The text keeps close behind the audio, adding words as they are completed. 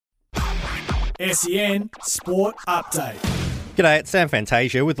SEN Sport Update. G'day, it's Sam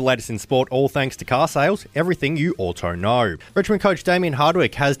Fantasia with the latest in sport, all thanks to car sales, everything you auto know. Richmond coach Damien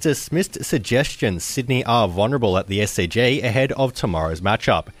Hardwick has dismissed suggestions Sydney are vulnerable at the SCG ahead of tomorrow's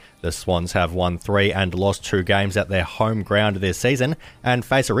matchup. The Swans have won 3 and lost 2 games at their home ground this season and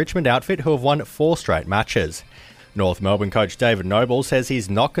face a Richmond outfit who have won 4 straight matches. North Melbourne coach David Noble says he's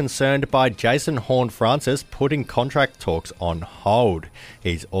not concerned by Jason Horne-Francis putting contract talks on hold.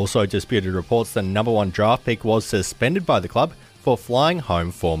 He's also disputed reports the number 1 draft pick was suspended by the club for flying home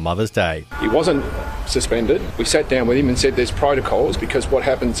for Mother's Day. He wasn't suspended. We sat down with him and said there's protocols because what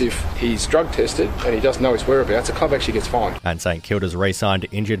happens if he's drug tested and he doesn't know his whereabouts, the club actually gets fined. And St Kilda's re-signed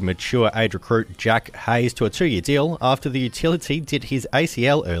injured mature age recruit Jack Hayes to a 2-year deal after the utility did his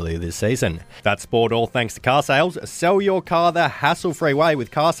ACL earlier this season. That's sport, all thanks to car sales. Sell your car the hassle-free way with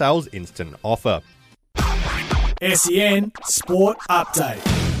car sales instant offer. SEN Sport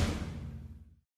Update.